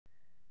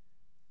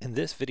In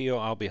this video,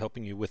 I'll be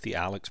helping you with the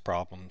Aleks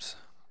problems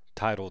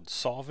titled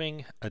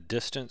Solving a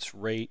Distance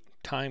Rate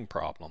Time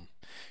Problem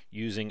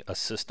Using a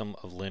System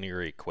of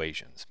Linear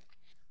Equations.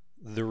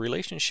 The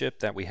relationship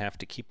that we have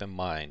to keep in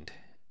mind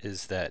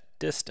is that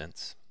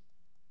distance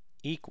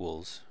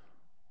equals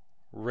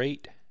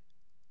rate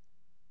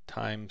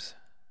times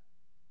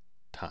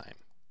time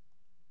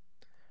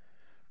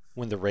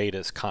when the rate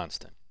is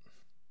constant.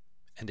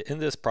 And in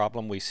this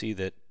problem, we see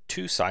that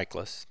two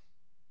cyclists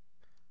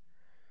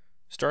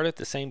start at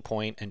the same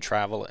point and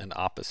travel in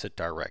opposite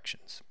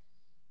directions.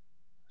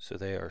 So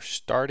they are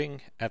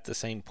starting at the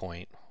same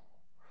point.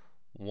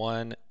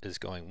 One is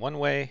going one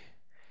way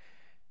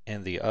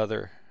and the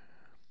other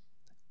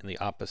in the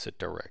opposite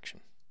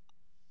direction.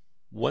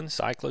 One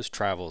cyclist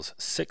travels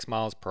 6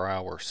 miles per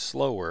hour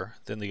slower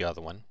than the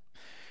other one.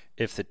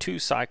 If the two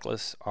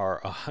cyclists are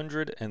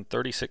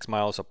 136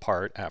 miles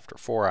apart after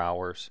 4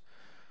 hours,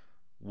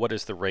 what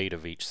is the rate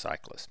of each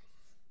cyclist?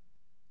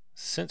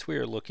 Since we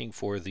are looking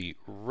for the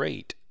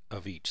rate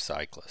of each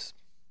cyclist,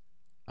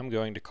 I'm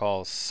going to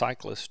call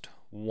cyclist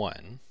 1.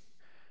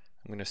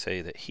 I'm going to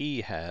say that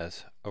he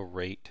has a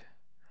rate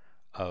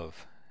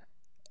of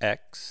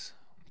X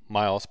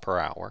miles per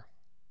hour,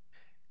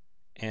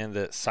 and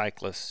that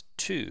cyclist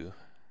 2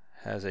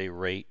 has a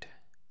rate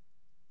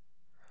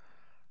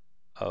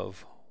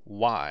of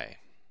Y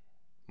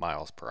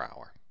miles per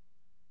hour.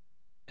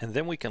 And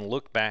then we can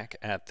look back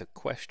at the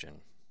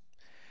question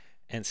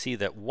and see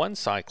that one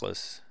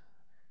cyclist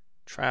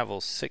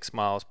travels 6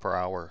 miles per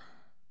hour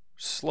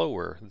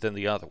slower than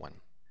the other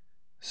one.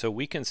 So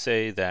we can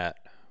say that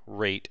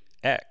rate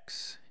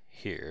X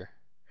here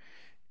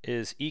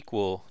is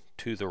equal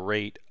to the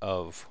rate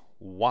of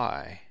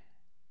Y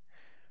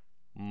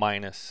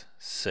minus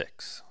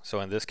 6.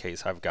 So in this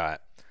case, I've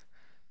got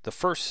the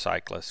first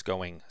cyclist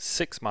going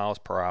 6 miles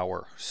per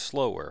hour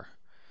slower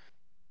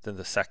than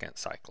the second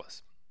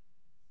cyclist.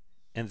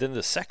 And then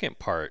the second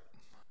part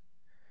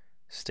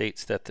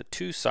states that the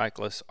two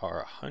cyclists are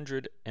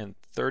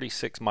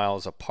 136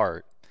 miles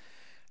apart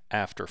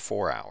after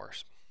 4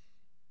 hours.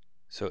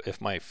 So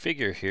if my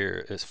figure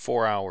here is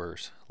 4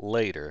 hours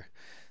later,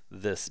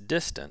 this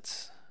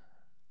distance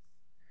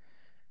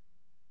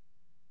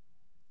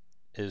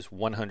is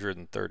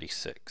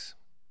 136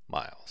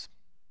 miles.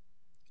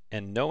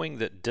 And knowing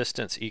that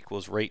distance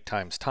equals rate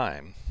times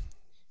time,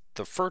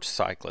 the first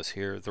cyclist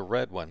here, the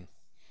red one,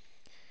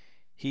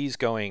 he's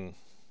going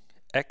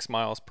X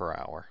miles per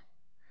hour,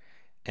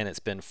 and it's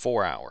been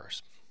 4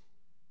 hours.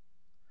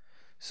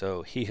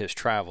 So he has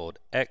traveled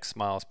X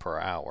miles per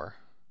hour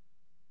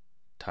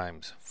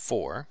times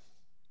 4.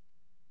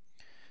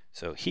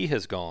 So he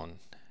has gone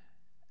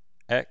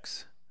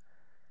X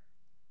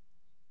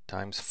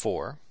times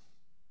 4.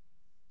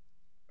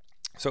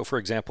 So for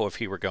example, if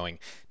he were going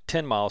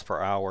 10 miles per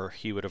hour,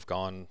 he would have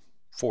gone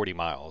 40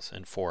 miles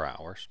in 4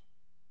 hours.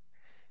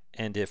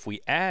 And if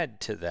we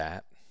add to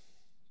that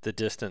the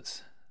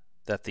distance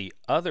that the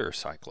other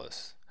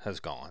cyclist has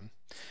gone,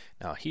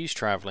 now he's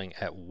traveling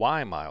at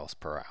Y miles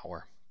per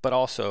hour, but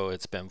also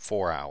it's been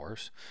 4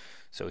 hours.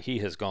 So he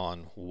has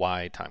gone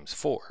Y times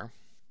 4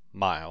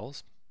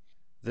 miles.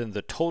 Then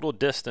the total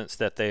distance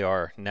that they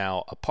are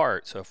now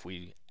apart, so if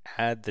we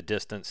add the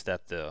distance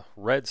that the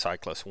red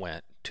cyclist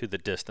went to the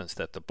distance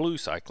that the blue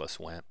cyclist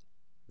went,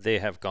 they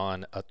have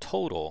gone a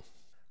total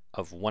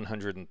of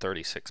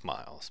 136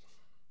 miles.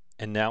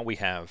 And now we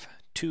have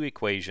two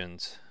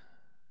equations,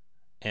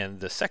 and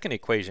the second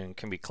equation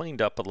can be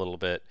cleaned up a little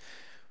bit.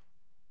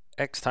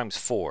 X times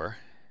 4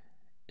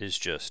 is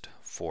just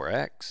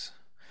 4x.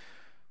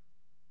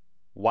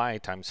 Y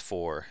times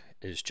 4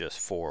 is just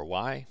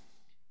 4y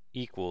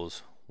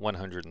equals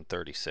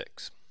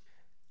 136.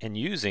 And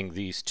using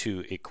these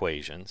two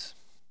equations,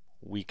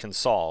 we can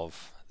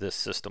solve this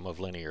system of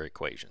linear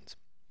equations.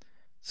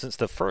 Since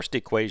the first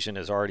equation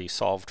is already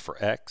solved for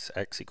x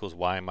equals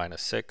y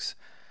minus 6,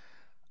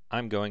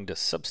 I'm going to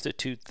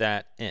substitute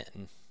that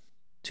in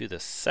to the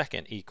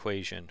second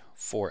equation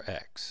for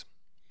x.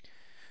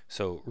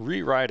 So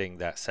rewriting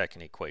that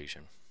second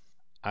equation,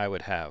 I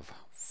would have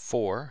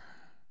 4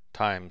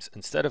 times,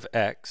 instead of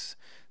x,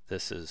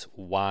 this is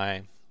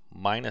y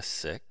minus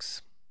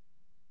 6,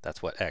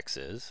 that's what x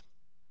is,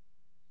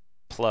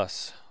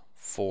 plus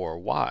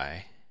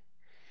 4y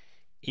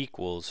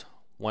equals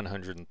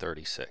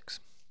 136.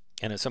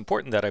 And it's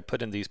important that I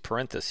put in these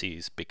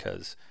parentheses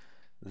because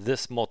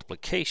this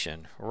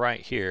multiplication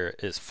right here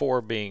is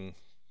 4 being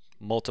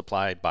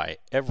multiplied by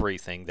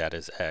everything that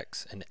is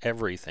x, and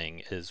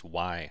everything is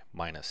y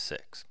minus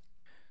 6.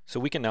 So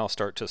we can now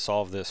start to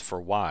solve this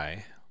for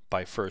y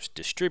by first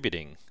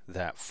distributing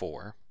that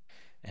 4.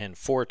 And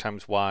 4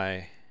 times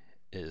y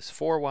is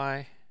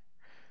 4y.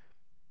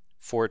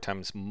 4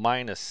 times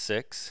minus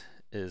 6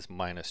 is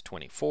minus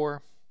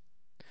 24.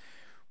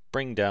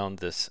 Bring down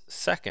this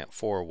second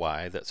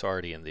 4y that's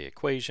already in the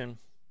equation,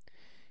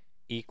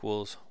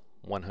 equals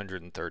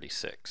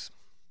 136.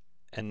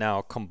 And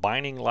now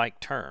combining like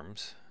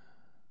terms,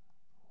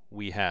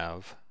 we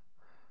have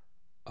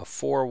a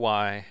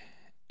 4y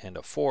and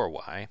a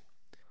 4y.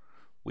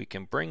 We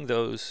can bring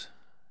those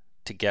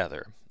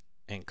together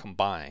and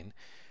combine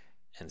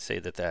and say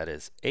that that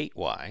is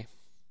 8y.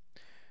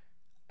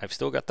 I've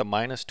still got the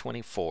minus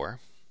 24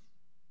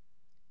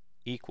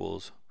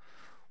 equals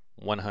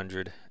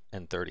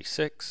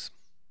 136.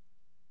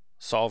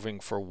 Solving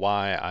for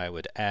y, I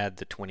would add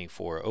the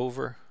 24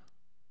 over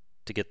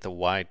to get the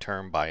y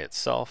term by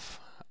itself.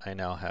 I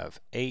now have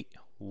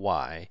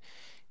 8y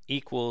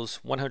equals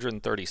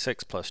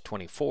 136 plus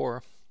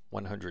 24,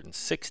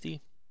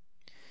 160.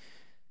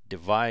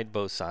 Divide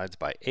both sides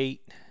by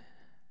 8,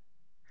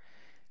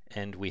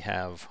 and we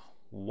have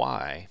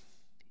y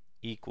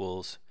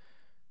equals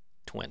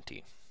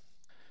 20.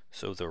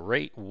 So the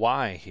rate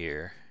y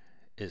here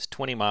is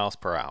 20 miles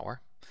per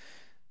hour.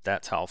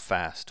 That's how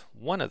fast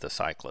one of the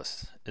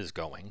cyclists is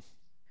going.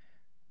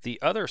 The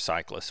other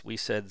cyclists, we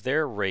said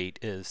their rate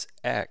is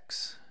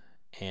x,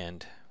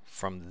 and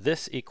from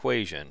this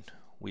equation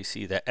we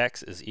see that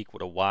x is equal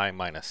to y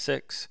minus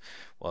 6.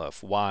 Well,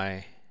 if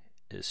y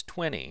is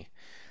 20,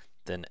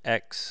 then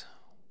x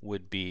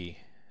would be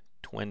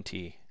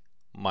 20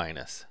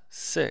 minus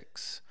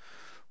 6,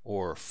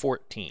 or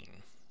 14.